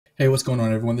Hey, what's going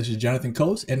on, everyone? This is Jonathan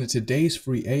Coates, and in today's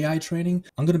free AI training,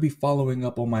 I'm going to be following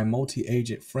up on my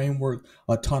multi-agent framework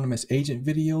autonomous agent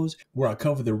videos, where I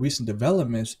cover the recent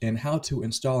developments and how to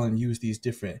install and use these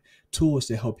different tools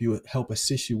to help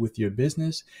assist you with your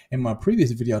business. In my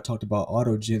previous video, I talked about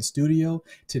Autogen Studio.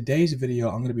 Today's video,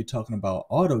 I'm going to be talking about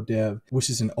autodev, which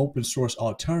is an open source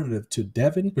alternative to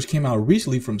Devin, which came out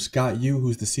recently from Scott Yu,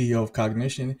 who's the CEO of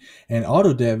Cognition. And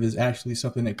autodev is actually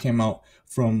something that came out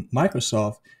from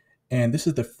Microsoft. And this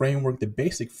is the framework, the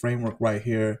basic framework right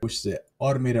here, which is an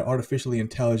automated artificially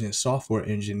intelligent software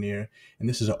engineer. And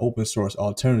this is an open source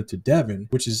alternative to Devin,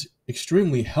 which is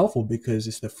extremely helpful because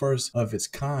it's the first of its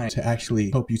kind to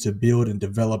actually help you to build and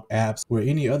develop apps where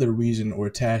any other reason or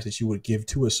task that you would give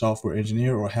to a software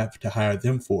engineer or have to hire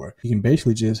them for. You can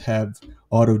basically just have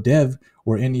autodev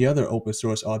or any other open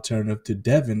source alternative to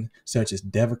Devin, such as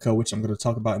Devicka, which I'm going to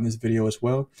talk about in this video as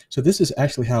well. So this is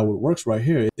actually how it works right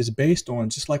here. It's based on,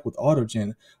 just like with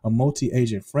Autogen, a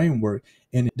multi-agent framework.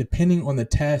 And depending on the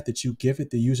task that you give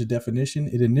it, the user definition,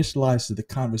 it initializes the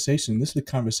conversation. This is the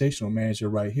conversational manager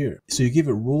right here. So you give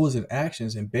it rules and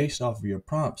actions, and based off of your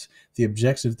prompts, the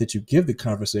objectives that you give the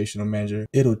conversational manager,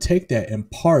 it'll take that and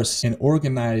parse and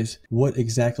organize what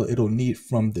exactly it'll need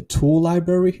from the tool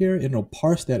library here. It'll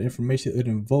parse that information,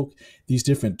 it'll invoke these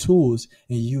different tools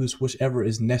and use whichever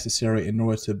is necessary in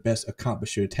order to best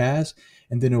accomplish your task.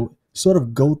 And then it'll sort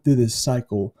of go through this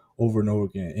cycle over and over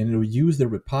again, and it'll use the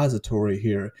repository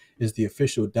here as the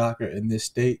official Docker in this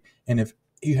state. And if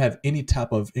you have any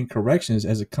type of incorrections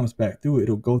as it comes back through,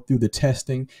 it'll go through the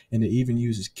testing, and it even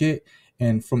uses Git.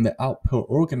 And from the output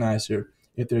organizer,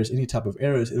 if there's any type of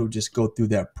errors, it'll just go through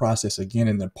that process again,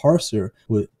 and the parser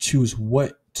will choose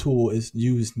what tool is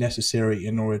used necessary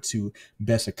in order to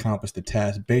best accomplish the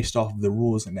task based off of the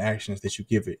rules and actions that you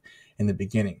give it in the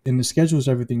beginning. And it schedules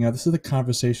everything out. This is the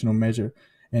conversational measure.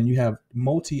 And you have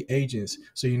multi-agents,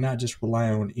 so you're not just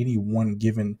relying on any one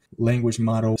given language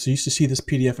model. So you should see this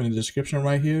PDF in the description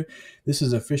right here. This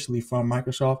is officially from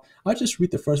Microsoft. I'll just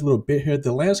read the first little bit here.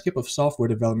 The landscape of software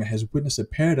development has witnessed a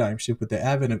paradigm shift with the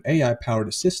advent of AI-powered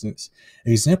assistants,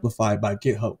 exemplified by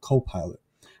GitHub Copilot.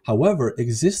 However,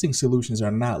 existing solutions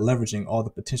are not leveraging all the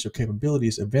potential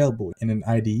capabilities available in an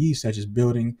IDE, such as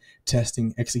building,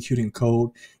 testing, executing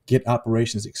code, Git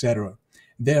operations, etc.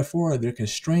 Therefore, they're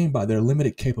constrained by their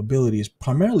limited capabilities,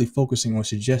 primarily focusing on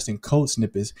suggesting code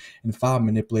snippets and file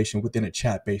manipulation within a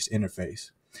chat-based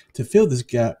interface. To fill this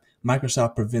gap,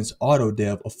 Microsoft presents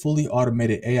autodev, a fully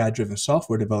automated AI-driven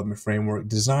software development framework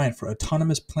designed for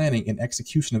autonomous planning and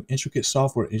execution of intricate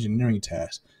software engineering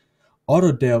tasks.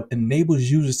 Autodev enables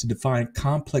users to define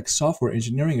complex software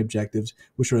engineering objectives,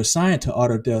 which are assigned to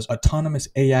Autodev's autonomous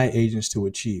AI agents to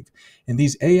achieve. And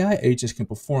these AI agents can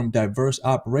perform diverse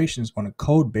operations on a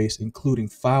code base, including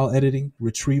file editing,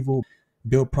 retrieval,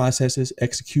 build processes,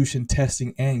 execution,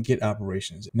 testing, and Git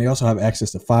operations. And they also have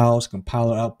access to files,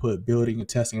 compiler output, building and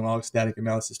testing logs, static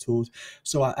analysis tools.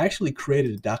 So I actually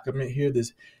created a document here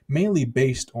that's mainly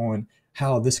based on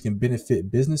how this can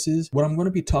benefit businesses. What I'm going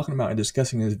to be talking about and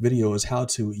discussing in this video is how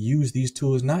to use these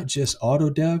tools, not just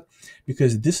autodev,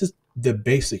 because this is the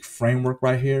basic framework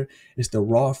right here. It's the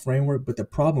raw framework, but the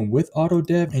problem with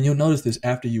autodev, and you'll notice this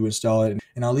after you install it,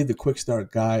 and I'll leave the quick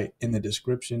start guide in the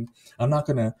description. I'm not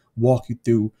going to walk you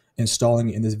through installing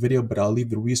it in this video, but I'll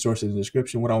leave the resources in the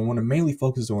description. What I want to mainly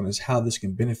focus on is how this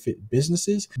can benefit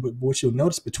businesses. But what you'll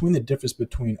notice between the difference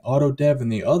between autodev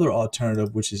and the other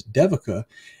alternative, which is Devicka,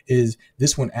 is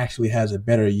this one actually has a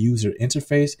better user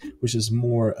interface, which is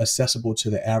more accessible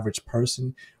to the average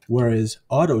person. Whereas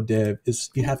autodev is,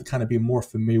 you have to kind of be more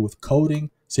familiar with coding.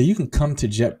 So you can come to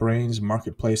JetBrains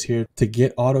Marketplace here to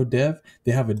get autodev.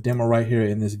 They have a demo right here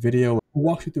in this video. We'll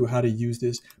walk you through how to use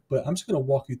this, but I'm just going to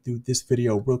walk you through this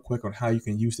video real quick on how you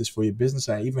can use this for your business.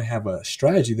 I even have a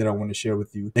strategy that I want to share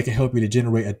with you that can help you to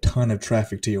generate a ton of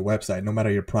traffic to your website, no matter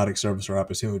your product, service, or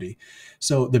opportunity.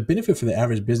 So the benefit for the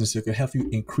average business, it can help you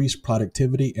increase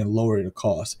productivity and lower the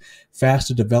cost.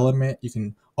 Faster development, you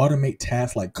can automate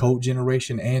tasks like code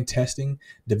generation and testing.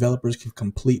 Developers can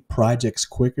complete projects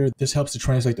quicker. This helps to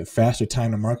translate to faster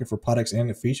time to market for products and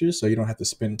the features, so you don't have to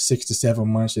spend 6 to 7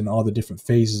 months in all the different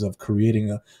phases of creating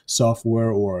a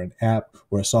software or an app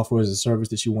or a software as a service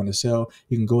that you want to sell.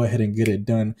 You can go ahead and get it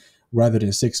done. Rather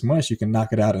than 6 months, you can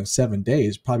knock it out in 7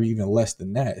 days, probably even less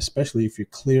than that, especially if you're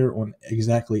clear on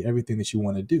exactly everything that you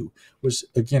want to do. Which,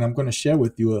 again, I'm going to share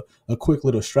with you a quick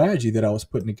little strategy that I was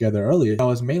putting together earlier. I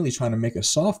was mainly trying to make a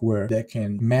software that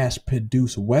can mass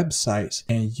produce websites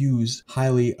and use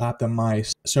highly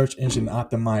optimized, search engine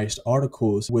optimized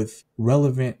articles with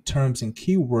relevant terms and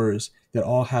keywords that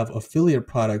all have affiliate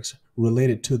products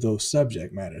related to those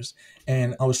subject matters.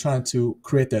 And I was trying to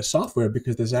create that software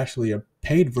because there's actually a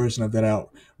paid version of that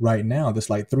out right now that's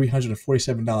like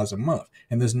 $347 a month,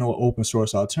 and there's no open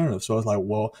source alternative. So I was like,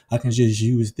 well, I can just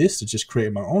use this to just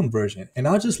create my own version. And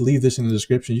I'll just leave this in the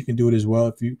description. You can do it as well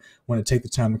if you want to take the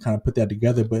time to kind of put that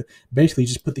together. But basically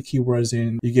just put the keywords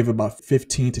in. You give about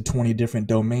 15 to 20 different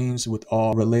domains with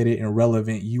all related and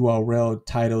relevant URL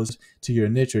titles to your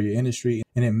niche or your industry,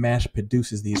 and it mass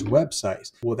produces these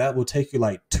websites. Well, that will take you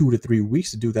like 2 to 3 weeks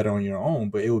to do that on your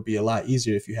own, but it would be a lot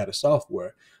easier if you had a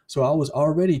software. So I was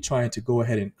already trying to go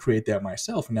ahead and create that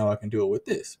myself, and now I can do it with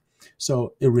this.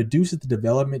 So it reduces the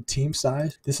development team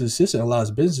size. This assistant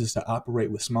allows businesses to operate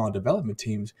with small development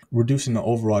teams, reducing the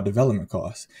overall development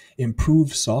costs.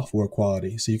 Improves software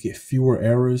quality, so you get fewer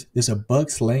errors. There's a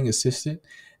bug slaying assistant.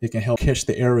 It can help catch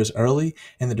the errors early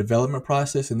in the development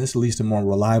process, and this leads to more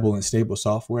reliable and stable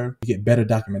software. You get better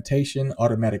documentation,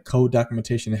 automatic code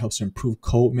documentation that helps improve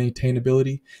code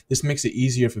maintainability. This makes it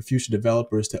easier for future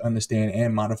developers to understand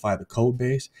and modify the code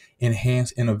base,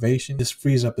 enhance innovation. This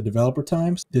frees up the developer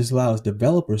times. This allows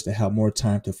developers to have more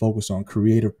time to focus on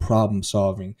creative problem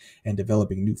solving and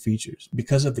developing new features.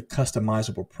 Because of the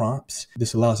customizable prompts,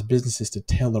 this allows businesses to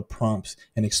tailor prompts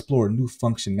and explore new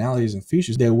functionalities and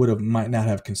features they might not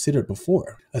have considered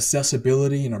before.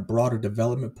 Accessibility and a broader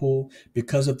development pool.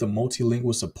 Because of the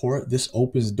multilingual support, this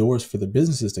opens doors for the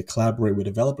businesses to collaborate with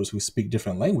developers who speak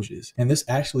different languages. And this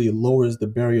actually lowers the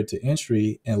barrier to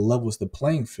entry and levels the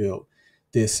playing field.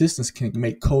 The assistants can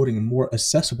make coding more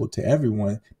accessible to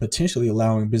everyone, potentially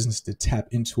allowing business to tap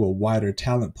into a wider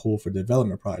talent pool for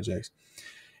development projects.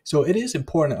 So it is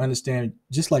important to understand,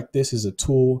 just like this is a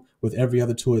tool with every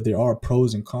other tool, there are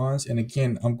pros and cons. And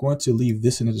again, I'm going to leave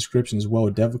this in the description as well.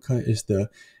 Devicka is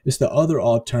the other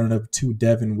alternative to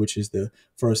Devin, which is the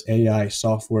first AI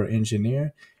software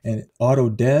engineer. And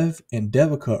autodev and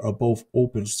Devicka are both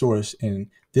open source, and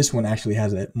this one actually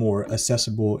has a more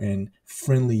accessible and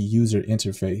friendly user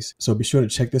interface. So be sure to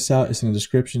check this out. It's in the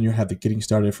description. You'll have the getting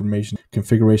started information,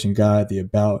 configuration guide, the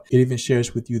about. It even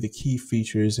shares with you the key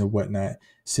features and whatnot,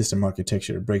 system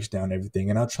architecture. It breaks down everything.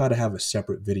 And I'll try to have a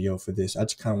separate video for this. I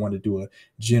just kind of want to do a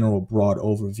general broad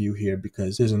overview here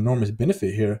because there's enormous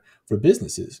benefit here for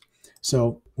businesses.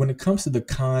 So when it comes to the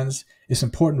cons, it's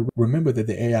important to remember that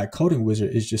the AI coding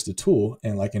wizard is just a tool,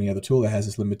 and like any other tool, it has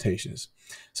its limitations.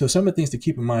 So some of the things to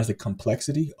keep in mind is the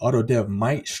complexity. Autodev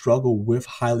might struggle with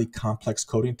highly complex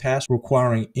coding tasks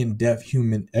requiring in-depth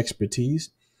human expertise.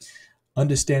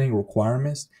 Understanding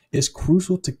requirements. It's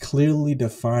crucial to clearly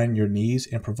define your needs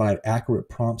and provide accurate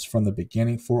prompts from the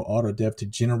beginning for Autodev to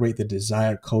generate the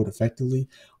desired code effectively.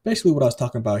 Basically what I was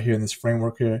talking about here in this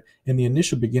framework here, in the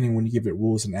initial beginning, when you give it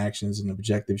rules and actions and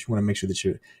objectives, you want to make sure that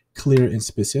you're clear and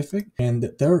specific. And the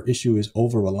third issue is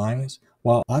over-reliance.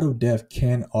 While Autodev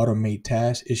can automate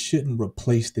tasks, it shouldn't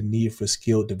replace the need for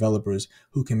skilled developers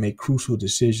who can make crucial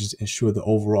decisions and ensure the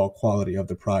overall quality of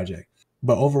the project.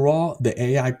 But overall, the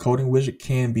AI coding wizard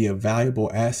can be a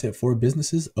valuable asset for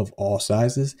businesses of all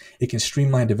sizes. It can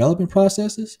streamline development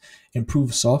processes,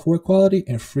 improve software quality,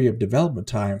 and free up development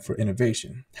time for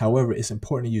innovation. However, it's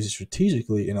important to use it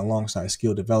strategically and alongside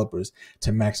skilled developers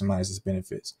to maximize its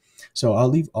benefits. So I'll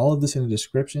leave all of this in the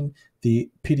description.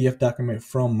 The PDF document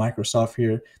from Microsoft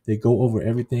here, they go over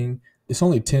everything. It's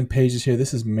only 10 pages here.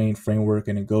 This is main framework,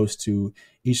 and it goes to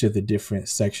each of the different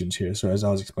sections here. So as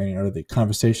I was explaining earlier, the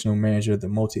conversational manager, the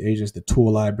multi-agents, the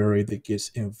tool library that gets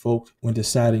invoked when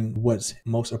deciding what's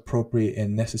most appropriate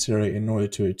and necessary in order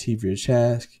to achieve your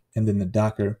task, and then the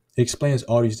Docker. It explains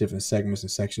all these different segments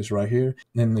and sections right here.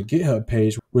 And then the GitHub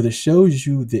page where it shows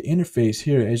you the interface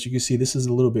here. As you can see, this is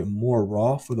a little bit more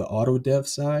raw for the autodev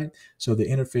side. So the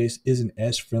interface isn't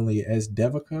as friendly as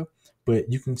Devicka, but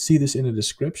you can see this in the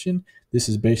description. This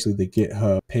is basically the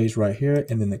GitHub page right here.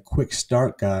 And then the quick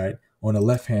start guide on the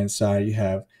left-hand side, you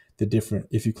have the different,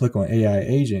 if you click on AI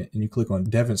agent and you click on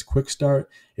Devin's quick start,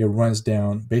 it runs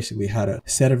down basically how to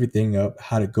set everything up,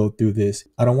 how to go through this.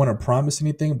 I don't want to promise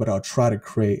anything, but I'll try to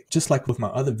create, just like with my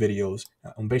other videos,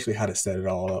 on basically how to set it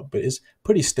all up, but it's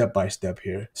pretty step-by-step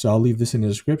here. So I'll leave this in the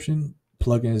description,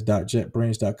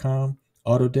 plugins.jetbrains.com.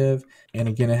 Autodev, and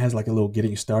again, it has like a little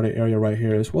getting started area right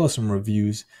here, as well as some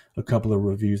reviews, a couple of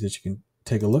reviews that you can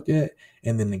take a look at,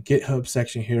 and then the GitHub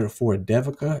section here for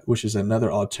Devicka, which is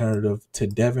another alternative to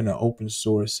Devin, an open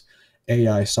source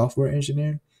AI software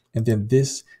engineer, and then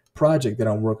this project that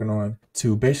I'm working on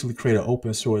to basically create an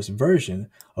open source version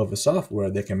of a software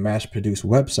that can mass produce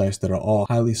websites that are all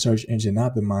highly search engine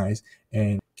optimized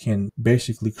and can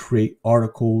basically create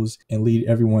articles and lead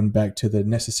everyone back to the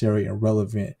necessary and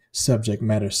relevant subject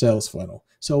matter sales funnel.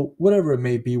 So whatever it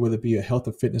may be, whether it be a health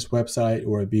and fitness website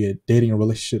or it be a dating and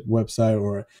relationship website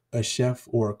or a chef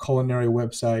or a culinary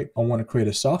website, I want to create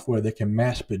a software that can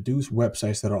mass produce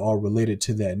websites that are all related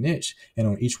to that niche. And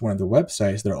on each one of the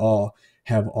websites, they're all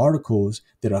have articles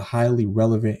that are highly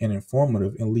relevant and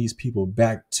informative and leads people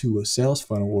back to a sales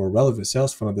funnel or a relevant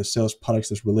sales funnel that sells products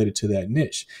that's related to that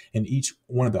niche. And each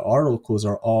one of the articles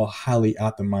are all highly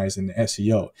optimized in the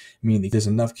SEO, meaning there's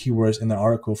enough keywords in the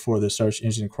article for the search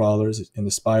engine crawlers and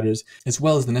the spiders, as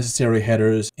well as the necessary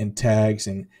headers and tags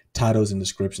and titles and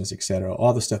descriptions, etc.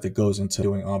 All the stuff that goes into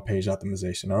doing on-page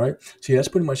optimization. All right. So yeah, that's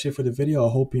pretty much it for the video.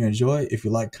 I hope you enjoy. If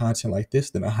you like content like this,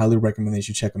 then I highly recommend that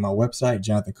you check out my website,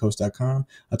 jonathancoast.com.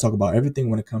 I talk about everything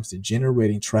when it comes to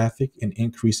generating traffic and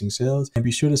increasing sales. And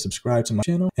be sure to subscribe to my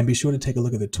channel and be sure to take a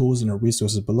look at the tools and the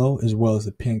resources below, as well as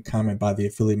the pinned comment by the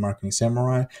Affiliate Marketing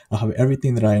Samurai. I'll have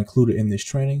everything that I included in this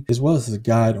training, as well as a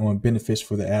guide on benefits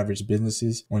for the average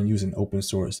businesses on using open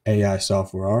source AI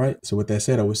software. All right. So with that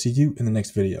said, I will see you in the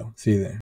next video. See you there.